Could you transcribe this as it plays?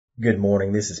Good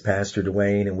morning. This is Pastor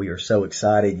Dwayne, and we are so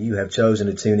excited you have chosen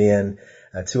to tune in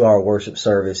to our worship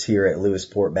service here at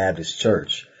Lewisport Baptist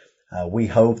Church. We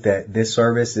hope that this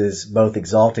service is both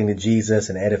exalting to Jesus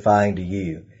and edifying to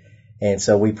you. And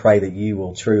so we pray that you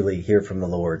will truly hear from the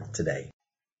Lord today.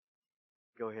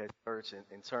 Go ahead, church,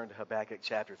 and turn to Habakkuk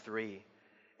Chapter 3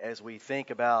 as we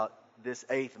think about this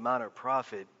eighth minor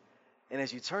prophet. And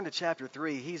as you turn to Chapter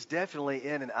 3, he's definitely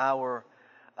in an hour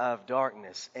of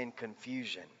darkness and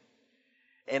confusion.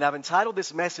 And I've entitled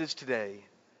this message today,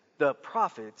 The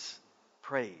Prophet's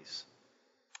Praise.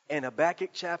 In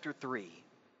Habakkuk chapter 3,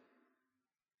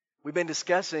 we've been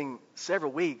discussing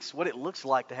several weeks what it looks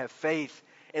like to have faith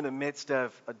in the midst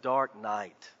of a dark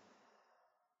night.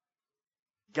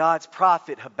 God's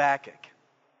prophet Habakkuk,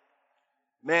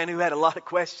 a man who had a lot of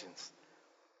questions,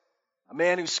 a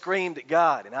man who screamed at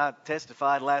God. And I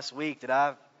testified last week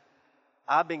that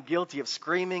I've been guilty of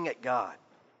screaming at God.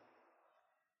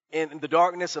 In the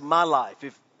darkness of my life,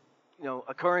 if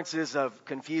occurrences of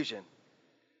confusion,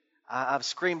 I've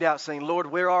screamed out saying, Lord,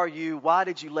 where are you? Why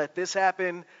did you let this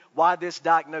happen? Why this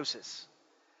diagnosis?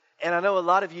 And I know a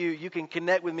lot of you can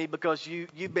connect with me because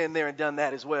you've been there and done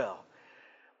that as well.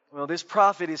 Well, this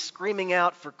prophet is screaming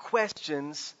out for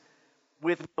questions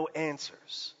with no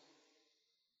answers.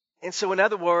 And so in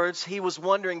other words, he was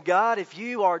wondering, God, if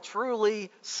you are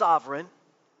truly sovereign,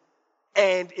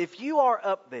 and if you are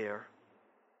up there,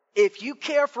 if you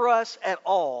care for us at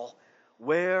all,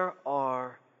 where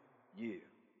are you?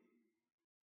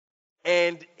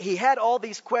 And he had all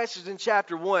these questions in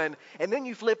chapter 1, and then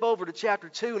you flip over to chapter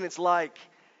 2, and it's like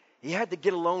he had to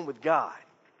get alone with God.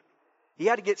 He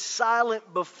had to get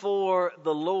silent before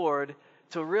the Lord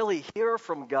to really hear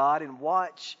from God and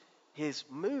watch his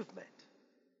movement.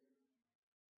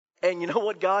 And you know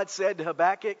what God said to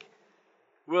Habakkuk?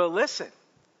 Well, listen.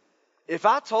 If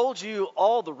I told you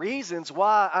all the reasons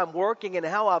why I'm working and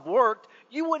how I've worked,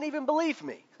 you wouldn't even believe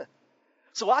me.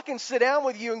 So I can sit down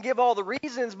with you and give all the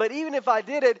reasons, but even if I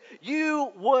did it,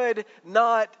 you would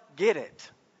not get it.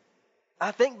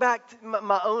 I think back to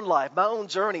my own life, my own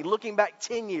journey, looking back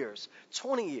 10 years,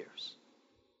 20 years.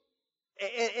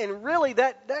 And really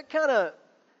that kind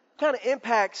of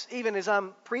impacts, even as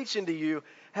I'm preaching to you,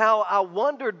 how I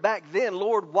wondered back then,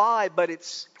 Lord, why? But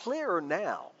it's clearer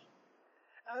now.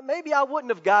 Maybe I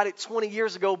wouldn't have got it 20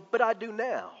 years ago, but I do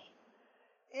now.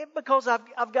 Because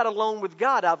I've got alone with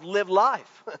God. I've lived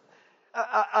life.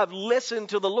 I've listened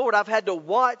to the Lord. I've had to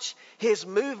watch his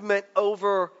movement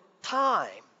over time.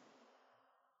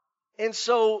 And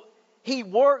so he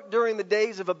worked during the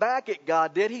days of Habakkuk,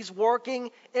 God did. He's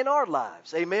working in our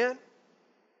lives. Amen?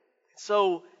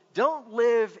 So don't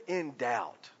live in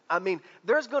doubt. I mean,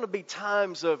 there's going to be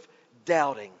times of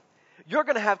doubting. You're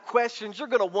going to have questions. You're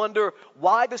going to wonder,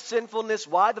 why the sinfulness?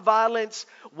 Why the violence?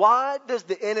 Why does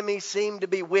the enemy seem to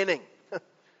be winning?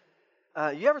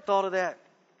 You ever thought of that?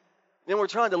 We're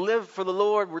trying to live for the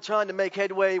Lord. We're trying to make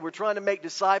headway. We're trying to make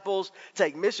disciples,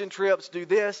 take mission trips, do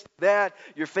this, that.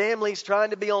 Your family's trying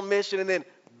to be on mission, and then,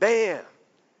 bam!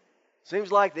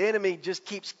 Seems like the enemy just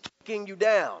keeps kicking you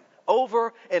down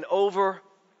over and over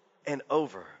and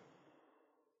over.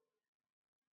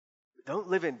 Don't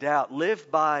live in doubt. Live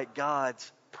by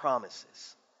God's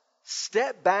promises.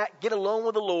 Step back, get alone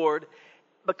with the Lord,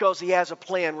 because he has a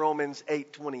plan, Romans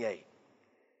 8:28.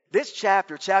 This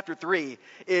chapter 3,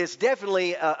 is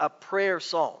definitely a prayer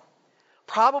psalm,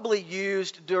 probably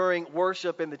used during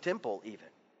worship in the temple even.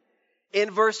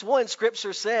 In verse 1,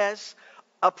 Scripture says,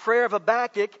 a prayer of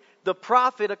Habakkuk, the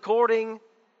prophet, according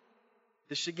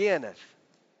to Shigionoth.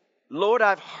 Lord,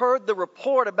 I've heard the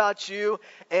report about you,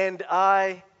 and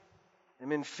I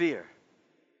am in fear.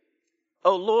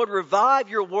 Oh Lord, revive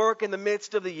your work in the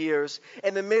midst of the years.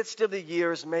 In the midst of the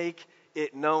years, make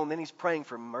it known. Then he's praying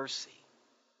for mercy.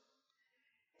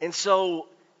 And so,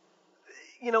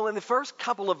 in the first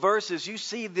couple of verses, you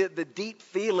see the deep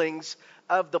feelings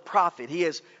of the prophet. He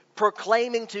is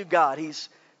proclaiming to God. He's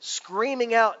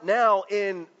screaming out now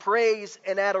in praise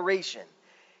and adoration.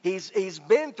 He's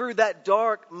been through that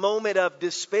dark moment of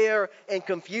despair and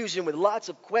confusion with lots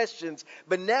of questions,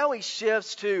 but now he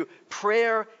shifts to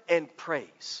prayer and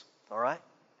praise. All right?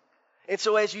 And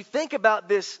so as you think about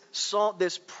this psalm,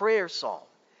 this prayer psalm,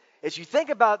 as you think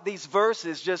about these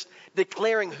verses just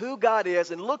declaring who God is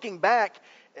and looking back,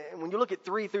 when you look at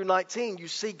 3 through 19, you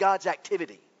see God's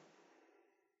activity.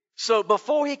 So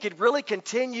before he could really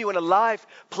continue in a life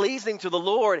pleasing to the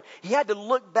Lord, he had to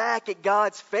look back at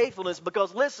God's faithfulness,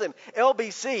 because listen,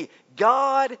 LBC,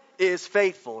 God is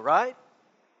faithful, right?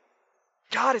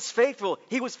 God is faithful.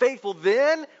 He was faithful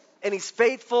then, and he's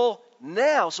faithful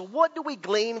now. So what do we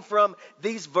glean from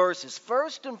these verses?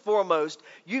 First and foremost,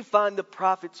 you find the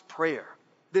prophet's prayer.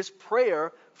 This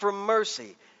prayer for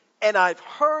mercy. And I've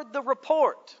heard the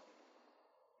report,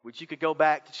 which you could go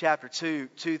back to chapter 2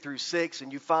 through 6,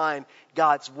 and you find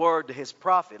God's word to his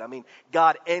prophet. I mean,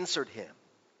 God answered him.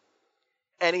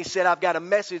 And he said, I've got a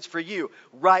message for you.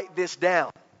 Write this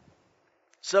down.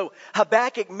 So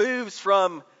Habakkuk moves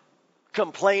from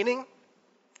complaining.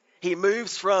 He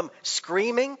moves from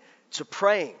screaming to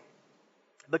praying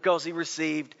because he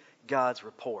received God's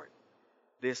report,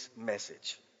 this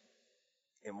message.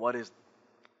 And what does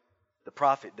the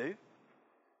prophet do?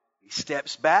 He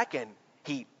steps back and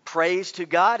he prays to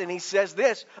God and he says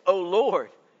this, "O Lord,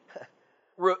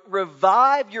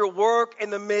 revive your work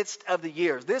in the midst of the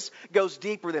years." This goes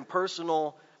deeper than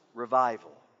personal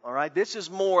revival. All right. This is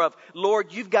more of,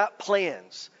 Lord, you've got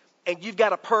plans and you've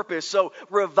got a purpose. So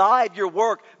revive your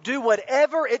work. Do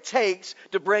whatever it takes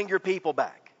to bring your people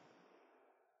back.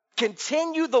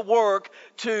 Continue the work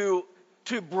to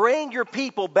bring your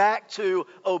people back to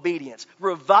obedience.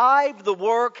 Revive the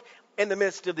work in the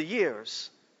midst of the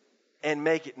years and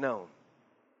make it known.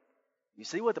 You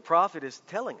see what the prophet is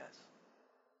telling us?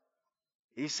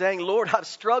 He's saying, Lord, I've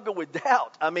struggled with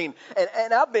doubt. I mean,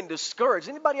 and I've been discouraged.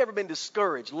 Anybody ever been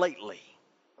discouraged lately?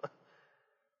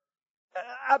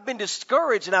 I've been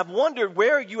discouraged and I've wondered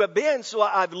where you have been. So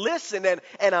I've listened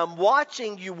and I'm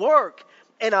watching you work.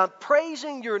 And I'm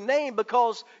praising your name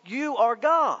because you are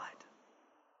God.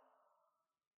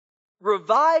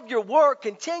 Revive your work.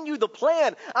 Continue the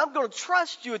plan. I'm going to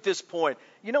trust you at this point.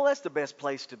 You know, that's the best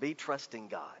place to be, trusting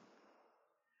God.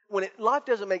 When life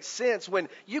doesn't make sense, when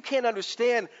you can't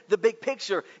understand the big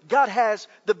picture, God has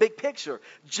the big picture.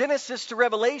 Genesis to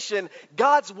Revelation,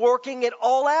 God's working it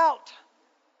all out.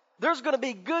 There's going to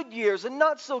be good years and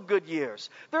not so good years.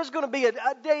 There's going to be a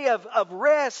day of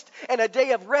rest and a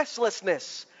day of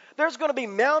restlessness. There's going to be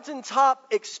mountaintop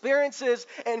experiences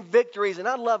and victories. And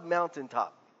I love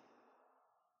mountaintop.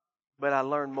 But I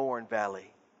learned more in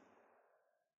valley.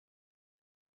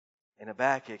 And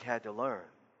Habakkuk had to learn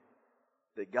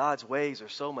that God's ways are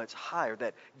so much higher,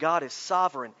 that God is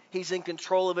sovereign. He's in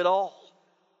control of it all.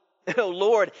 Oh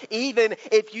Lord, even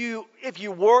if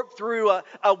you work through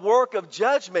a work of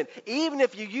judgment, even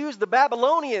if you use the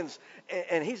Babylonians,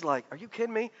 and he's like, are you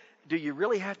kidding me? Do you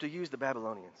really have to use the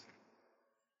Babylonians?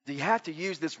 Do you have to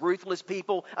use this ruthless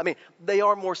people? I mean, they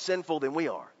are more sinful than we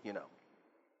are, you know.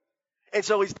 And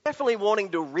so he's definitely wanting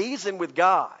to reason with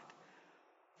God.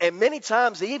 And many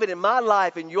times, even in my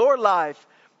life, in your life,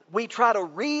 we try to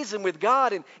reason with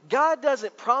God, and God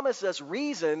doesn't promise us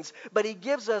reasons, but he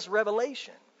gives us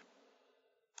revelation.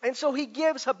 And so he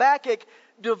gives Habakkuk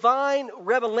divine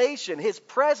revelation, his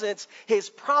presence, his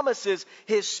promises,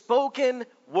 his spoken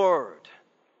word.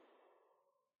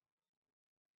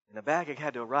 And Habakkuk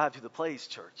had to arrive to the place,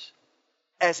 church,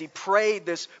 as he prayed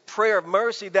this prayer of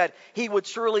mercy, that he would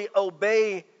truly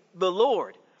obey the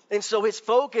Lord. And so his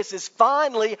focus is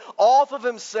finally off of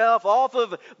himself, off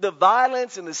of the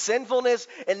violence and the sinfulness,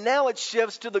 and now it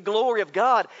shifts to the glory of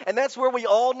God. And that's where we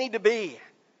all need to be.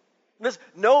 Listen,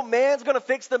 no man's going to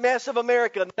fix the mess of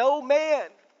America. No man.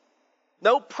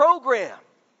 No program.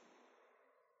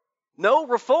 No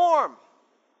reform.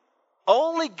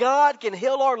 Only God can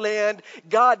heal our land.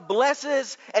 God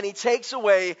blesses and he takes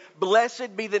away.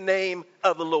 Blessed be the name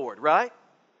of the Lord, right?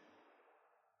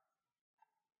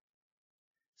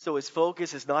 So his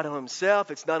focus is not on himself.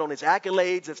 It's not on his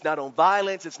accolades. It's not on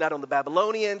violence. It's not on the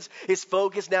Babylonians. His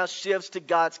focus now shifts to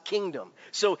God's kingdom.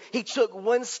 So he took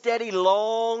one steady,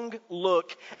 long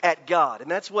look at God. And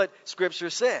that's what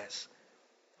Scripture says.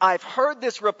 I've heard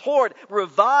this report.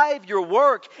 Revive your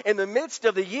work in the midst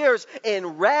of the years.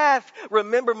 In wrath,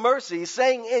 remember mercy. He's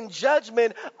saying in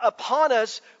judgment upon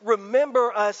us,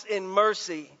 remember us in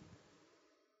mercy.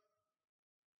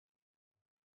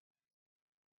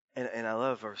 And I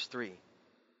love verse 3.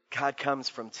 God comes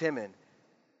from Teman,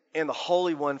 and the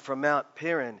Holy One from Mount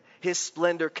Paran. His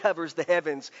splendor covers the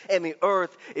heavens, and the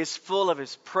earth is full of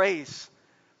his praise.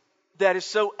 That is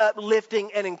so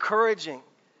uplifting and encouraging.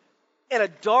 In a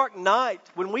dark night,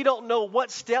 when we don't know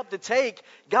what step to take,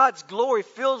 God's glory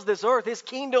fills this earth. His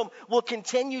kingdom will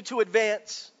continue to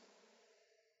advance.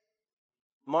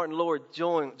 Martin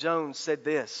Lloyd-Jones said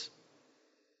this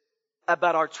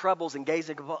about our troubles and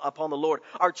gazing upon the Lord.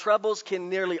 Our troubles can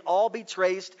nearly all be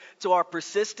traced to our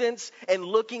persistence and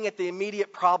looking at the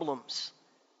immediate problems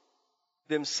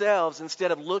themselves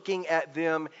instead of looking at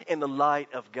them in the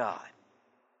light of God.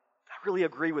 I really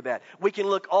agree with that. We can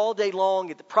look all day long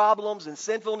at the problems and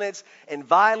sinfulness and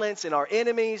violence and our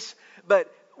enemies, but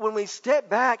when we step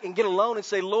back and get alone and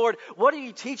say, Lord, what are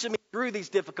you teaching me through these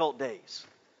difficult days?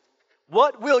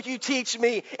 What will you teach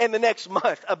me in the next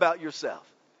month about yourself?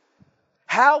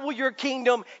 How will your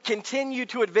kingdom continue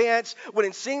to advance when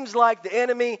it seems like the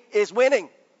enemy is winning?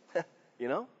 You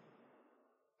know?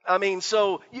 I mean,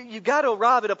 so you got to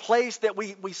arrive at a place that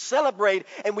we celebrate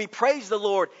and we praise the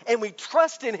Lord and we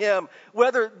trust in Him,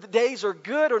 whether the days are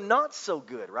good or not so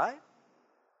good, right?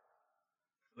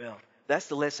 Well, that's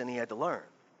the lesson he had to learn.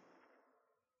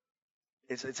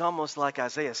 It's almost like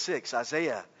Isaiah 6.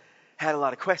 Isaiah had a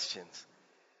lot of questions.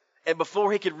 And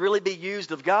before he could really be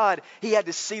used of God, he had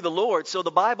to see the Lord. So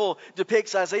the Bible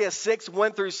depicts Isaiah 6,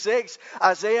 1 through 6.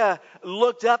 Isaiah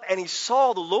looked up and he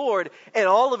saw the Lord in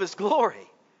all of His glory.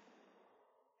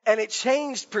 And it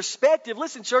changed perspective.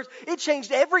 Listen, church, it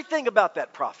changed everything about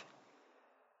that prophet.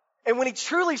 And when he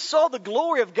truly saw the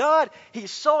glory of God, he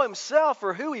saw himself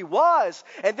for who he was.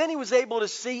 And then he was able to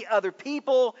see other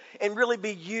people and really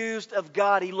be used of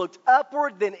God. He looked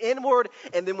upward, then inward,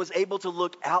 and then was able to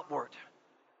look outward.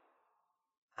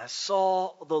 I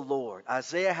saw the Lord.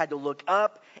 Isaiah had to look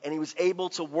up and he was able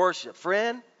to worship.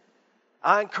 Friend,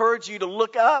 I encourage you to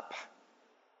look up.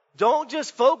 Don't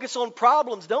just focus on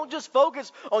problems. Don't just focus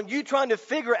on you trying to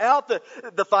figure out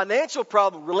the financial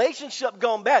problem, relationship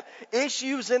gone bad,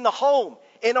 issues in the home,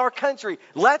 in our country.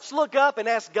 Let's look up and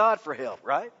ask God for help,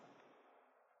 right?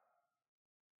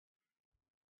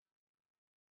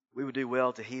 We would do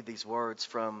well to heed these words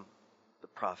from the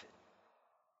prophet.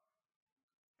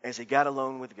 As he got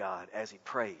alone with God, as he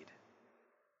prayed.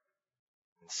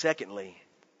 And secondly,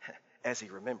 as he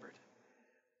remembered.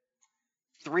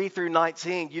 3 through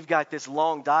 19, you've got this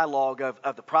long dialogue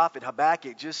of the prophet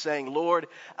Habakkuk just saying, Lord,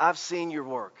 I've seen your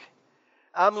work.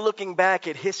 I'm looking back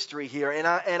at history here, and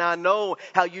I know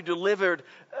how you delivered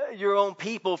your own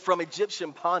people from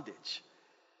Egyptian bondage.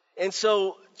 And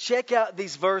so check out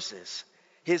these verses.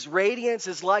 His radiance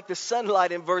is like the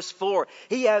sunlight in verse 4.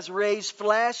 He has rays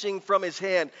flashing from his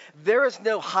hand. There is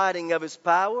no hiding of his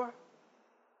power.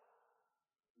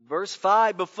 Verse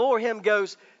 5, before him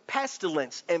goes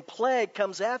pestilence and plague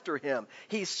comes after him.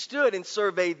 He stood and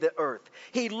surveyed the earth.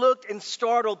 He looked and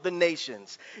startled the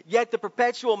nations. Yet the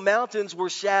perpetual mountains were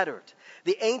shattered.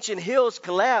 The ancient hills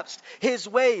collapsed. His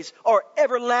ways are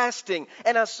everlasting.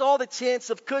 And I saw the tents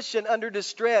of Cushan under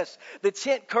distress. The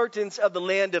tent curtains of the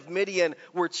land of Midian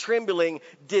were trembling.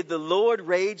 Did the Lord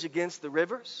rage against the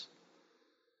rivers?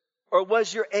 Or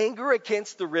was your anger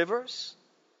against the rivers?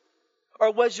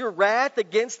 Or was your wrath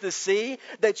against the sea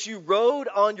that you rode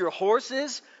on your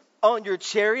horses, on your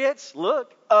chariots?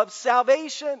 Look, of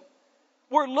salvation.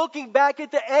 We're looking back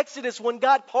at the Exodus when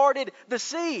God parted the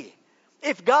sea.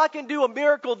 If God can do a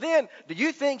miracle then, do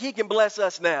you think He can bless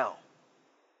us now?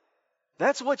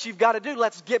 That's what you've got to do.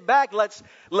 Let's get back. Let's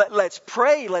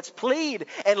pray. Let's plead.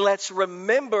 And let's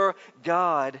remember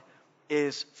God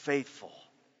is faithful.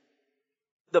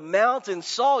 The mountains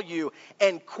saw you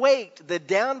and quaked. The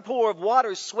downpour of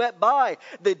waters swept by.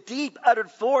 The deep uttered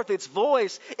forth its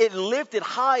voice. It lifted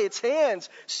high its hands.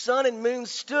 Sun and moon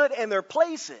stood in their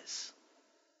places.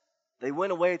 They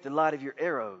went away at the light of your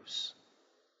arrows.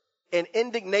 In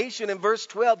indignation, in verse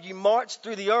 12, you marched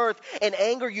through the earth. In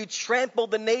anger, you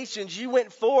trampled the nations. You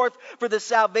went forth for the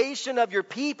salvation of your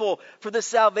people. For the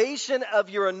salvation of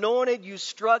your anointed, you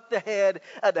struck the head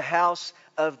of the house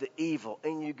of the evil.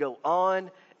 And you go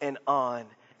on and on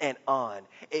and on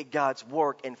at God's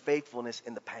work and faithfulness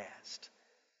in the past.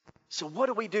 So what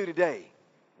do we do today?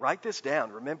 Write this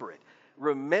down. Remember it.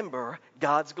 Remember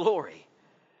God's glory.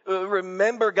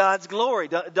 Remember God's glory.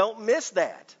 Don't miss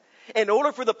that. In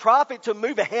order for the prophet to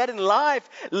move ahead in life,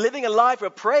 living a life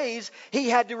of praise, he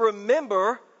had to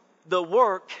remember the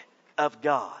work of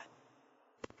God.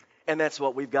 And that's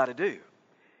what we've got to do.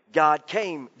 God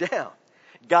came down.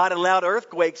 God allowed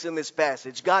earthquakes in this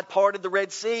passage. God parted the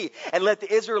Red Sea and let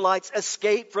the Israelites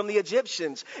escape from the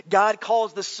Egyptians. God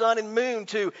caused the sun and moon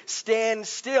to stand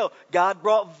still. God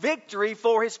brought victory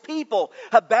for His people.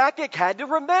 Habakkuk had to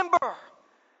remember.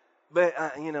 But,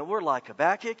 we're like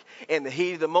Habakkuk. In the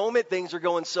heat of the moment, things are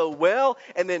going so well.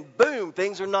 And then, boom,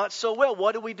 things are not so well.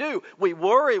 What do? We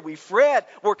worry, we fret,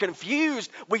 we're confused.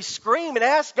 We scream and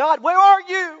ask God, where are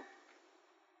you?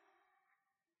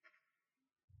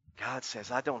 God says,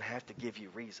 I don't have to give you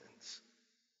reasons.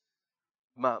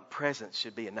 My presence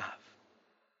should be enough.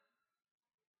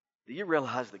 Do you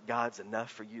realize that God's enough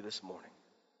for you this morning?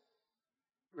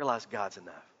 Realize God's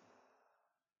enough.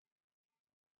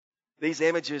 These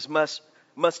images must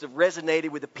have resonated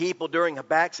with the people during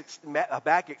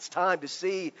Habakkuk's time to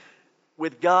see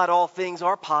with God all things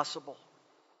are possible.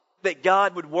 That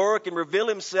God would work and reveal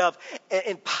Himself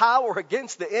in power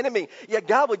against the enemy. Yet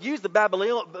God would use the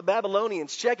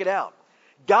Babylonians. Check it out.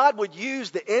 God would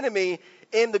use the enemy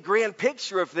in the grand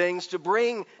picture of things to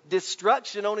bring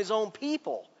destruction on his own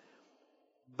people.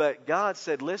 But God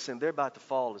said, listen, they're about to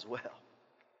fall as well.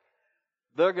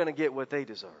 They're going to get what they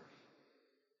deserve.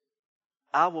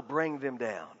 I will bring them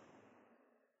down.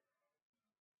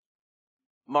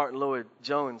 Martin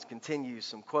Lloyd-Jones continues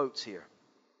some quotes here.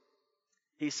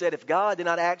 He said, if God did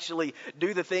not actually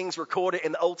do the things recorded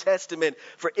in the Old Testament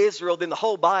for Israel, then the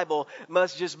whole Bible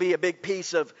must just be a big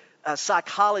piece of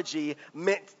psychology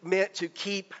meant to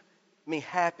keep me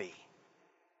happy.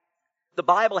 The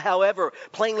Bible, however,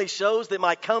 plainly shows that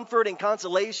my comfort and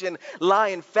consolation lie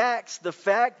in facts. The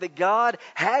fact that God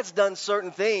has done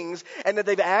certain things and that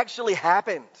they've actually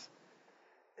happened.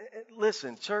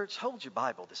 Listen, church, hold your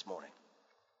Bible this morning.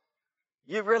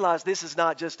 You realize this is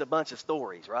not just a bunch of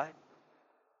stories, right?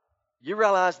 You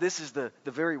realize this is the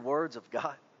very words of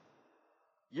God.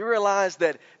 You realize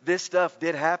that this stuff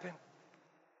did happen.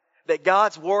 That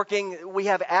God's working. We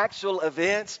have actual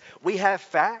events. We have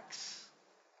facts.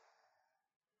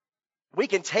 We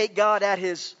can take God at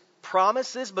His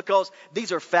promises because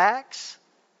these are facts.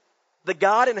 The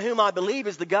God in whom I believe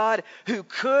is the God who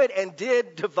could and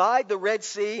did divide the Red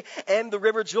Sea and the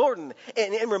River Jordan.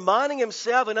 And in reminding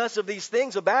himself and us of these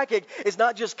things, Habakkuk is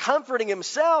not just comforting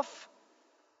himself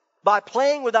by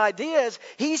playing with ideas.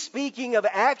 He's speaking of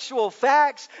actual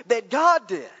facts that God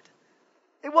did.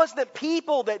 It wasn't the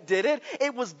people that did it.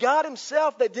 It was God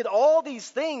himself that did all these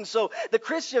things. So the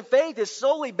Christian faith is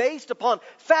solely based upon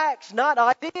facts, not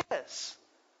ideas.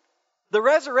 The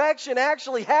resurrection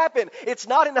actually happened. It's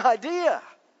not an idea.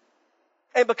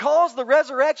 And because the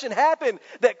resurrection happened,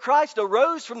 that Christ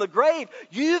arose from the grave,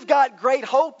 you've got great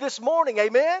hope this morning.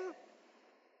 Amen?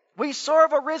 We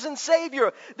serve a risen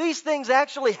Savior. These things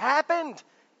actually happened.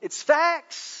 It's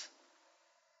facts.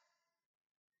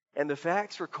 And the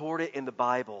facts recorded in the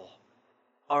Bible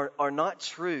are not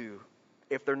true.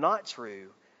 If they're not true,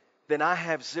 then I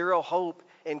have zero hope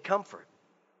and comfort.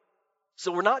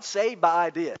 So we're not saved by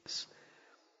ideas.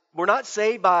 We're not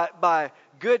saved by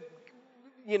good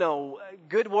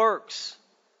works.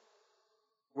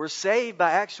 We're saved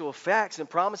by actual facts and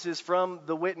promises from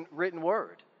the written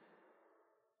word.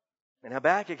 And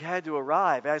Habakkuk had to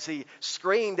arrive as he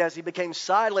screamed, as he became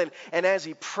silent, and as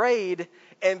he prayed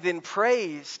and then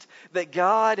praised that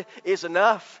God is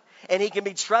enough and He can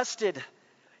be trusted.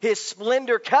 His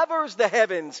splendor covers the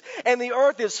heavens and the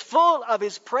earth is full of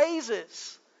His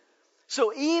praises.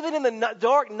 So even in the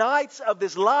dark nights of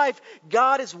this life,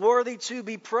 God is worthy to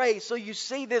be praised. So you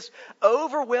see this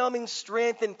overwhelming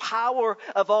strength and power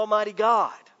of Almighty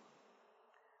God.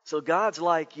 So God's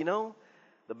like,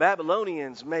 the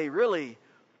Babylonians may really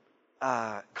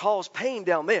cause pain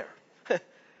down there.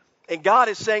 And God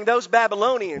is saying those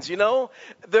Babylonians,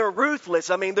 they're ruthless.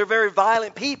 I mean, they're very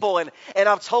violent people. And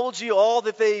I've told you all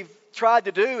that they've tried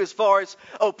to do as far as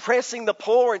oppressing the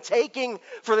poor and taking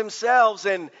for themselves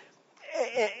and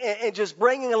just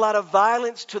bringing a lot of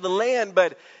violence to the land.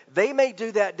 But they may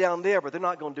do that down there, but they're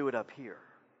not going to do it up here.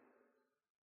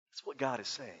 That's what God is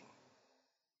saying.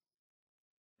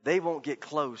 They won't get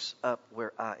close up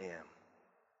where I am.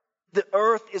 The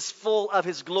earth is full of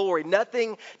His glory.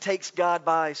 Nothing takes God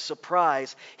by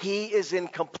surprise. He is in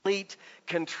complete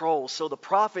control. So the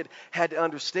prophet had to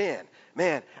understand,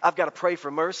 man, I've got to pray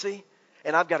for mercy,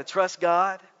 and I've got to trust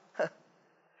God,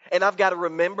 and I've got to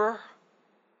remember.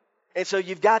 And so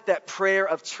you've got that prayer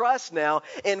of trust now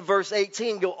in verse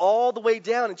 18. Go all the way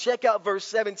down and check out verse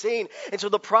 17. And so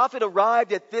the prophet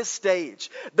arrived at this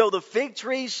stage. Though the fig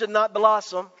tree should not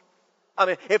blossom. I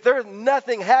mean, if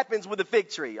nothing happens with the fig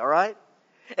tree, all right?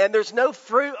 And there's no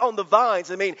fruit on the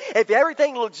vines. I mean, if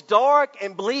everything looks dark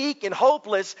and bleak and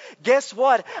hopeless, guess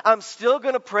what? I'm still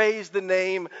going to praise the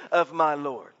name of my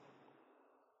Lord.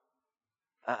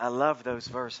 I love those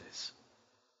verses.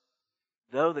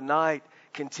 Though the night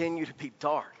continue to be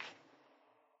dark,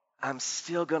 I'm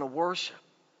still going to worship.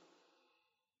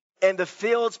 And the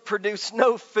fields produce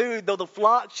no food, though the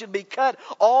flock should be cut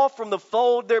off from the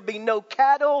fold. There be no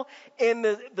cattle in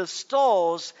the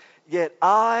stalls, yet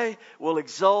I will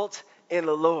exult in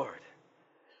the Lord.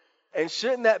 And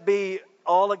shouldn't that be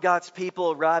all of God's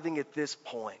people arriving at this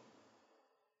point?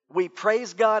 We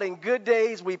praise God in good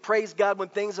days. We praise God when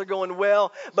things are going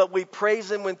well, but we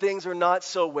praise Him when things are not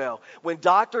so well. When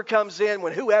doctor comes in,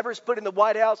 when whoever's put in the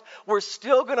White House, we're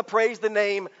still going to praise the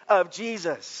name of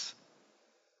Jesus.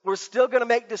 We're still going to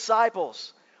make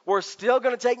disciples. We're still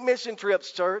going to take mission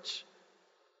trips, church.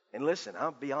 And listen,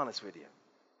 I'll be honest with you.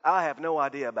 I have no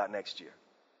idea about next year.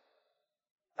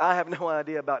 I have no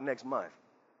idea about next month.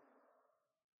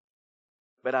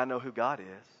 But I know who God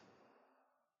is.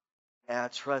 And I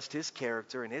trust His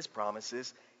character and His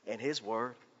promises and His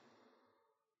word.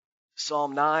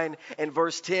 Psalm 9 and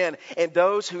verse 10, and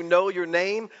those who know your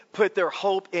name put their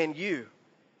hope in you.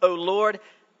 O Lord,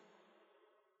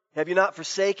 have you not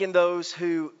forsaken those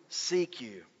who seek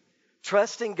you?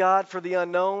 Trusting God for the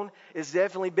unknown is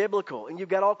definitely biblical. And you've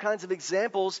got all kinds of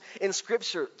examples in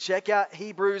Scripture. Check out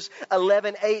Hebrews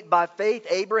 11:8. By faith,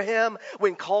 Abraham,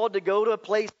 when called to go to a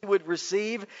place he would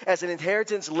receive as an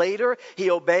inheritance later, he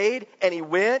obeyed and he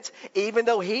went, even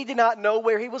though he did not know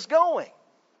where he was going.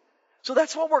 So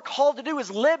that's what we're called to do, is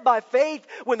live by faith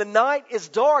when the night is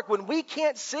dark, when we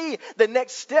can't see the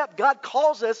next step. God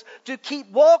calls us to keep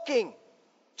walking,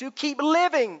 to keep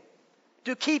living,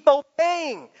 to keep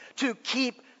obeying, to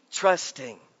keep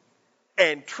trusting.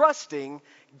 And trusting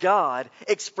God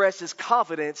expresses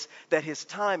confidence that His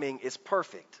timing is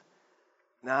perfect.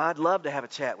 Now, I'd love to have a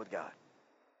chat with God.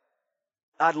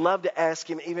 I'd love to ask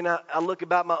Him, even I look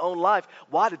about my own life,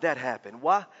 why did that happen?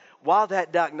 Why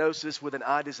that diagnosis with an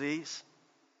eye disease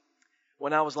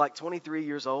when I was like 23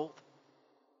 years old?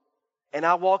 And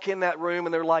I walk in that room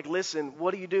and they're like, listen,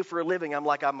 what do you do for a living? I'm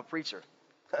like, I'm a preacher.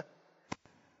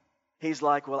 He's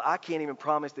like, well, I can't even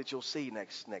promise that you'll see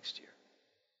next year.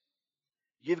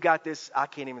 You've got this, I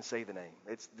can't even say the name.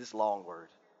 It's this long word,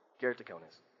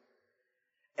 keratoconus.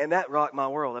 And that rocked my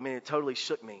world. I mean, it totally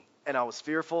shook me. And I was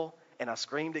fearful and I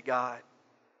screamed at God.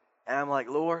 And I'm like,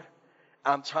 Lord,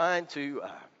 I'm trying to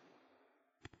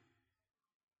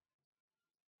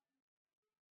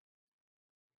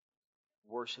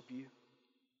worship you,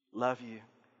 love you,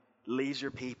 lead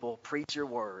your people, preach your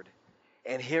word.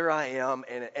 And here I am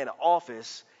in an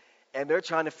office, and they're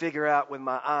trying to figure out with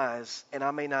my eyes, and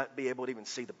I may not be able to even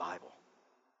see the Bible.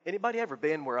 Anybody ever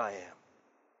been where I am?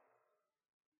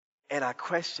 And I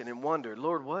questioned and wondered,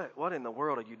 Lord, what in the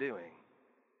world are you doing?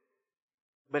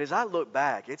 But as I look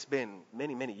back, it's been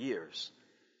many, many years.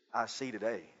 I see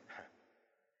today.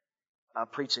 I'm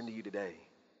preaching to you today.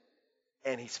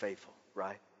 And He's faithful,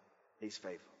 right? He's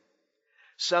faithful.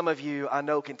 Some of you, I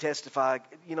know, can testify,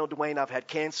 Dwayne, I've had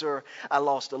cancer. I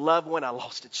lost a loved one. I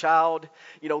lost a child.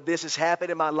 This has happened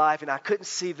in my life, and I couldn't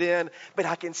see then, but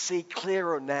I can see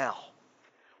clearer now.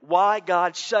 Why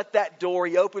God shut that door.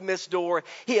 He opened this door.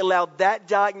 He allowed that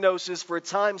diagnosis for a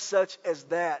time such as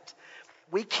that.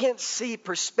 We can't see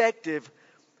perspective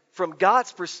from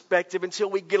God's perspective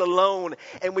until we get alone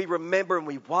and we remember and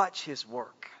we watch His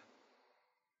work.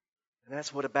 And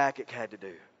that's what Habakkuk had to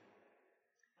do.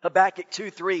 Habakkuk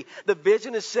 2:3, the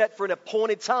vision is set for an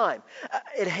appointed time.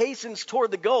 It hastens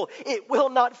toward the goal. It will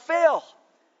not fail.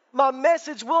 My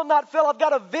message will not fail. I've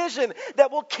got a vision that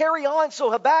will carry on.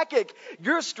 So Habakkuk,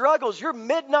 your struggles, your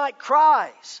midnight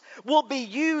cries will be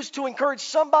used to encourage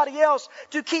somebody else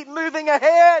to keep moving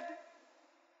ahead.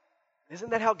 Isn't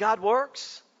that how God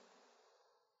works?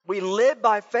 We live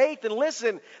by faith, and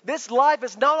listen, this life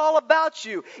is not all about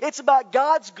you. It's about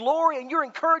God's glory, and you're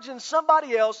encouraging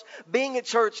somebody else being at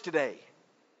church today.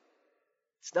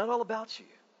 It's not all about you.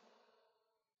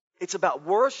 It's about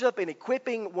worship and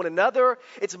equipping one another.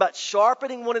 It's about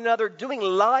sharpening one another, doing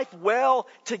life well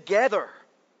together.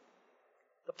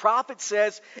 The prophet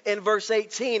says in verse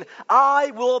 18,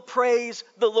 I will praise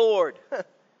the Lord.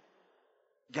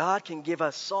 God can give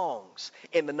us songs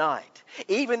in the night.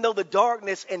 Even though the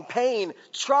darkness and pain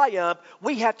triumph,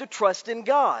 we have to trust in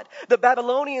God. The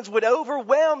Babylonians would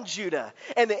overwhelm Judah,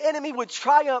 and the enemy would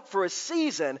triumph for a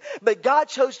season, but God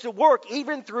chose to work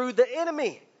even through the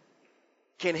enemy.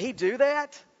 Can He do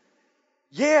that?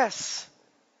 Yes.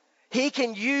 He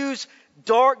can use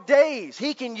dark days.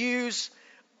 He can use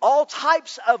all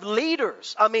types of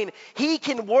leaders. He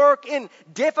can work in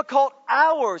difficult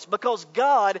hours because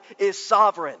God is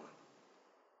sovereign.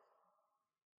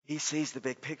 He sees the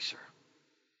big picture.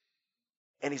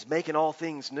 And He's making all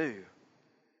things new.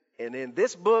 And in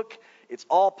this book, it's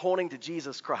all pointing to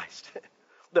Jesus Christ.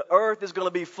 The earth is going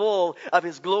to be full of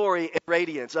His glory and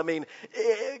radiance.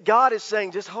 God is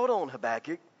saying, just hold on,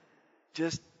 Habakkuk.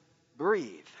 Just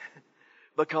breathe.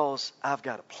 Because I've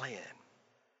got a plan.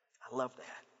 I love that.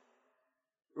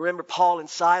 Remember Paul and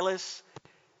Silas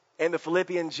in the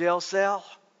Philippian jail cell?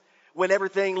 When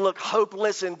everything looked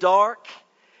hopeless and dark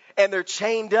and they're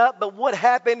chained up. But what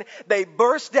happened? They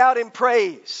burst out in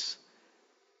praise.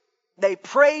 They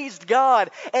praised God,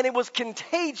 and it was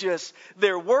contagious,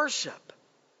 their worship.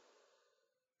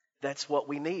 That's what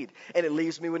we need. And it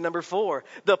leaves me with number 4,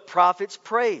 the prophet's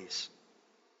praise.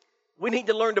 We need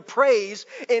to learn to praise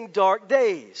in dark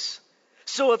days.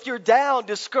 So if you're down,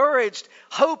 discouraged,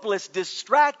 hopeless,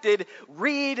 distracted,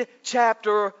 read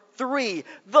chapter 3.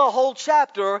 The whole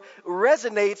chapter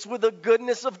resonates with the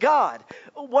goodness of God.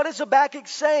 What is Habakkuk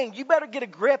saying? You better get a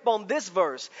grip on this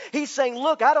verse. He's saying,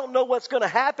 look, I don't know what's going to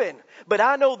happen, but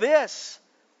I know this,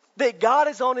 that God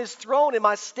is on his throne and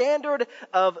my standard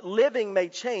of living may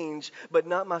change, but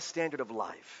not my standard of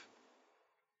life.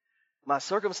 My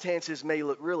circumstances may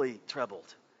look really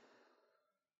troubled,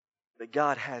 but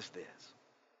God has this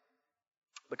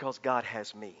because God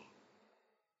has me.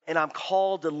 And I'm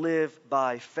called to live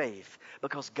by faith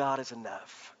because God is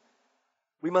enough.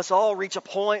 We must all reach a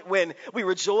point when we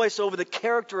rejoice over the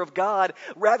character of God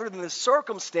rather than the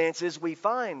circumstances we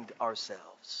find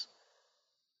ourselves.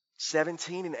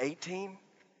 17 and 18,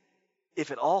 if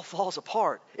it all falls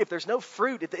apart, if there's no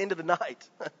fruit at the end of the night,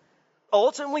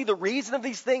 ultimately the reason of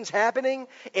these things happening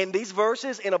in these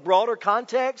verses in a broader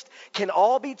context can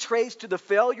all be traced to the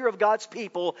failure of God's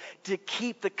people to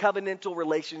keep the covenantal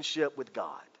relationship with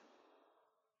God.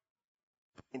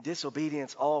 And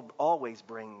disobedience always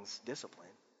brings discipline.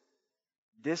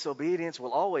 Disobedience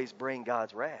will always bring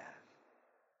God's wrath.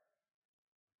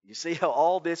 You see how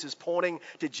all this is pointing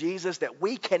to Jesus, that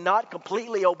we cannot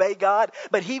completely obey God,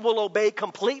 but he will obey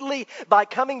completely by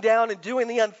coming down and doing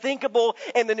the unthinkable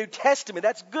in the New Testament.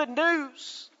 That's good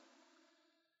news.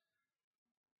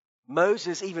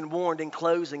 Moses even warned in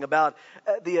closing about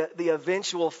the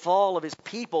eventual fall of his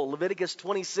people. Leviticus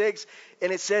 26,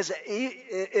 and it says,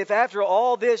 if after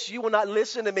all this you will not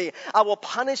listen to me, I will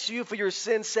punish you for your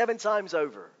sins 7 times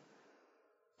over.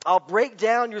 I'll break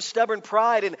down your stubborn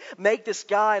pride and make the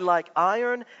sky like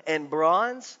iron and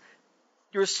bronze.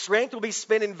 Your strength will be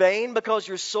spent in vain because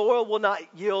your soil will not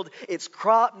yield its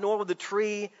crop, nor will the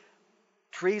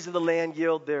trees of the land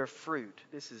yield their fruit.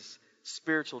 This is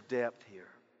spiritual depth here.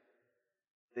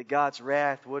 That God's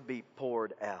wrath would be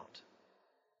poured out.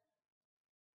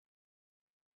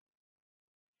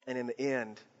 And in the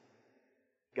end,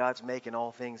 God's making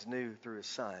all things new through his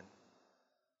Son.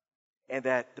 And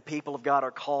that the people of God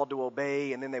are called to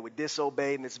obey, and then they would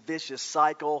disobey in this vicious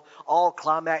cycle, all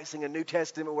climaxing a New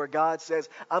Testament where God says,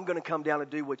 I'm going to come down and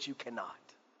do what you cannot.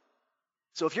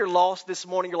 So if you're lost this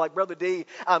morning, you're like, Brother D,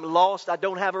 I'm lost, I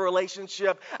don't have a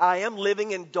relationship, I am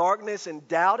living in darkness and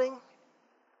doubting.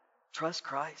 Trust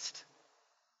Christ.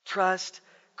 Trust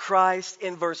Christ.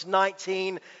 In verse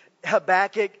 19,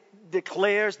 Habakkuk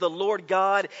declares the Lord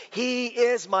God, he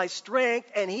is my strength,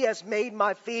 and he has made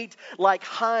my feet like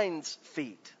hinds'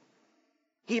 feet.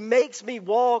 He makes me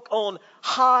walk on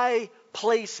high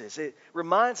places. It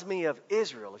reminds me of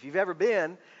Israel. If you've ever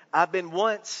been, I've been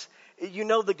once. You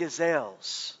know the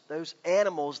gazelles, those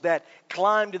animals that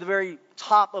climb to the very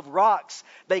top of rocks.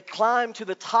 They climb to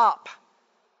the top.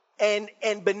 And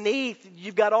beneath,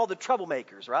 you've got all the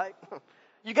troublemakers, right?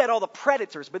 You got all the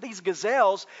predators. But these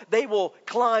gazelles, they will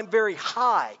climb very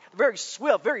high, very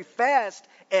swift, very fast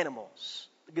animals.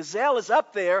 The gazelle is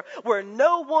up there where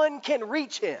no one can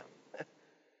reach him.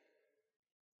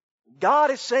 God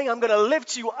is saying, I'm going to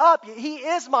lift you up. He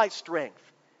is my strength.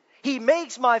 He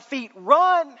makes my feet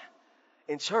run.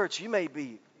 In church,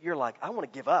 you're like, I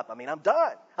want to give up. I'm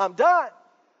done.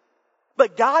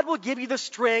 But God will give you the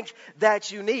strength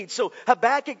that you need. So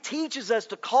Habakkuk teaches us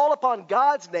to call upon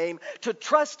God's name, to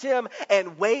trust him,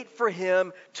 and wait for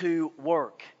him to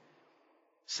work.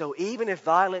 So even if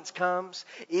violence comes,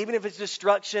 even if its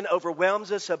destruction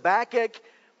overwhelms us, Habakkuk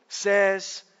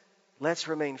says, let's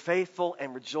remain faithful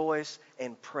and rejoice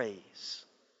and praise.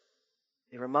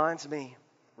 It reminds me,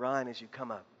 Ryan, as you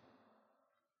come up,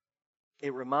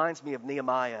 it reminds me of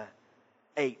Nehemiah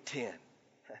 8:10.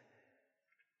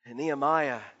 And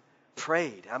Nehemiah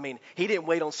prayed. He didn't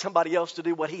wait on somebody else to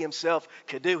do what he himself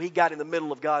could do. He got in the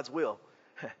middle of God's will.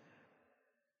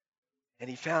 And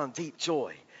he found deep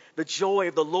joy. The joy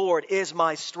of the Lord is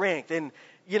my strength. And,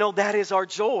 that is our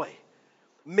joy.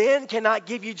 Men cannot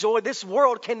give you joy. This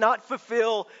world cannot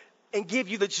fulfill and give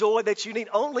you the joy that you need.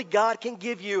 Only God can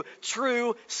give you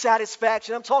true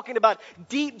satisfaction. I'm talking about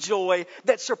deep joy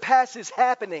that surpasses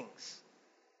happenings.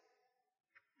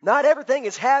 Not everything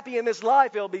is happy in this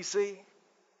life, LBC.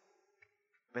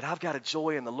 But I've got a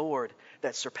joy in the Lord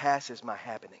that surpasses my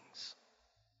happenings.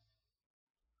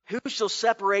 Who shall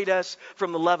separate us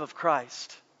from the love of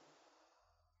Christ?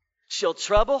 Shall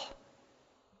trouble?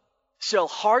 Shall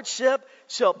hardship?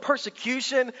 Shall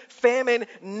persecution, famine,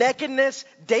 nakedness,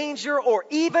 danger, or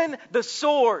even the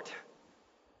sword?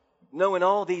 Knowing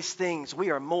all these things,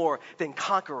 we are more than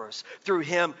conquerors through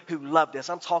him who loved us.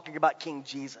 I'm talking about King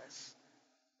Jesus.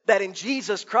 That in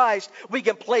Jesus Christ, we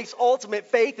can place ultimate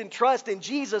faith and trust in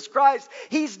Jesus Christ.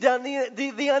 He's done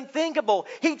the unthinkable.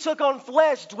 He took on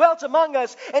flesh, dwelt among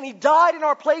us, and he died in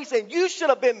our place, and you should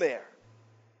have been there.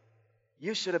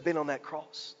 You should have been on that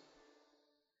cross.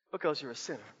 Because you're a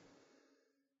sinner.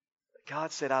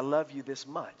 God said, I love you this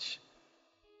much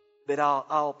that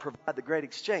I'll provide the great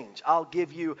exchange. I'll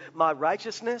give you my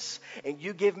righteousness and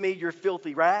you give me your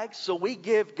filthy rags. So we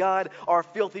give God our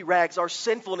filthy rags, our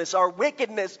sinfulness, our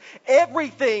wickedness,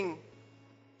 everything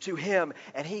to Him.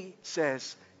 And He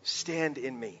says, stand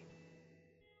in me.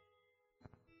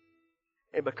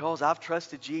 And because I've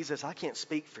trusted Jesus, I can't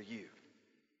speak for you.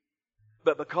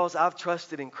 But because I've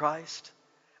trusted in Christ,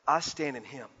 I stand in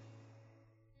Him.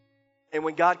 And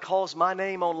when God calls my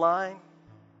name online,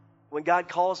 when God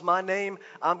calls my name,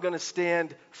 I'm going to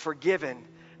stand forgiven.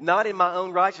 Not in my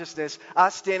own righteousness. I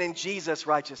stand in Jesus'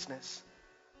 righteousness.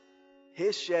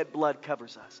 His shed blood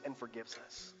covers us and forgives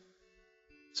us.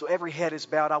 So every head is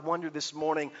bowed. I wonder this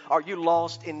morning, are you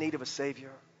lost in need of a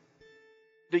Savior?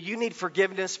 Do you need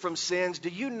forgiveness from sins? Do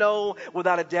you know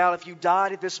without a doubt if you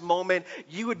died at this moment,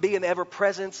 you would be in the ever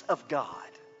presence of God?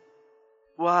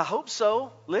 Well, I hope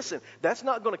so. Listen, that's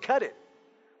not going to cut it.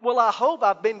 Well, I hope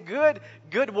I've been good.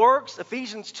 Good works,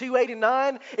 Ephesians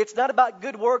 2:8-9. It's not about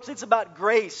good works. It's about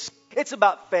grace. It's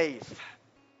about faith.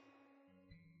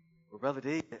 Well, Brother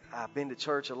D, I've been to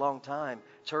church a long time.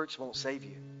 Church won't save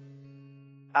you.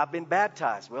 I've been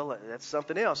baptized. Well, that's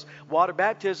something else. Water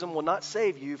baptism will not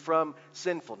save you from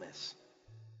sinfulness.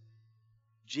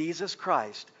 Jesus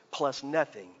Christ plus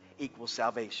nothing equals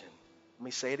salvation. Let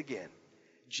me say it again.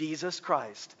 Jesus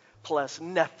Christ plus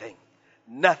nothing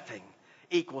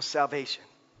equals salvation.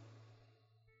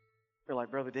 You're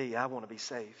like, Brother D, I want to be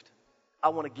saved. I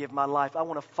want to give my life. I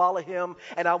want to follow Him,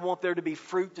 and I want there to be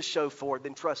fruit to show for it.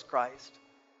 Then trust Christ.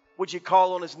 Would you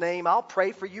call on His name? I'll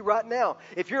pray for you right now.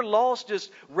 If you're lost,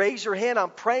 just raise your hand.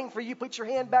 I'm praying for you. Put your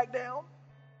hand back down.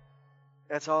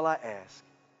 That's all I ask.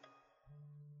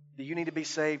 Do you need to be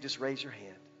saved? Just raise your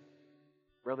hand.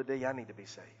 Brother D, I need to be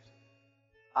saved.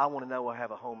 I want to know I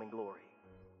have a home in glory.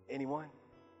 Anyone?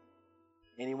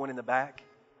 Anyone in the back?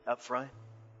 Up front?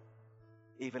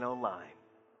 Even online?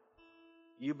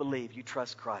 You believe, you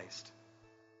trust Christ.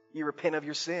 You repent of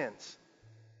your sins.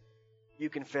 You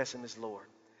confess Him as Lord.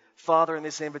 Father, in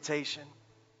this invitation,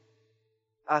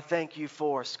 I thank you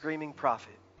for a screaming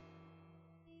prophet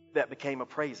that became a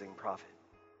praising prophet.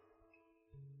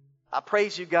 I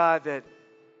praise you, God, that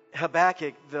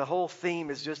Habakkuk, the whole theme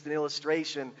is just an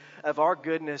illustration of our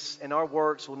goodness and our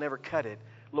works will never cut it.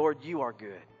 Lord, you are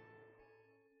good.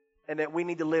 And that we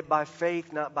need to live by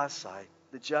faith, not by sight.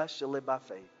 The just shall live by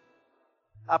faith.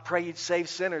 I pray you'd save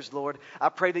sinners, Lord. I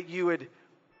pray that you would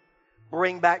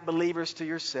bring back believers to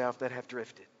yourself that have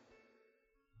drifted.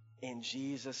 In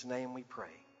Jesus' name we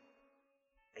pray.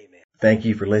 Amen. Thank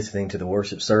you for listening to the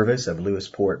worship service of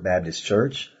Lewisport Baptist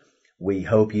Church. We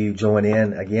hope you join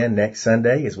in again next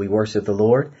Sunday as we worship the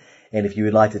Lord. And if you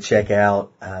would like to check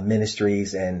out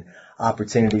ministries and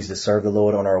opportunities to serve the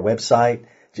Lord on our website,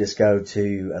 just go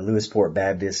to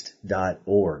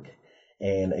lewisportbaptist.org.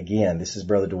 And again, this is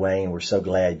Brother Dwayne. We're so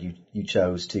glad you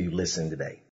chose to listen today.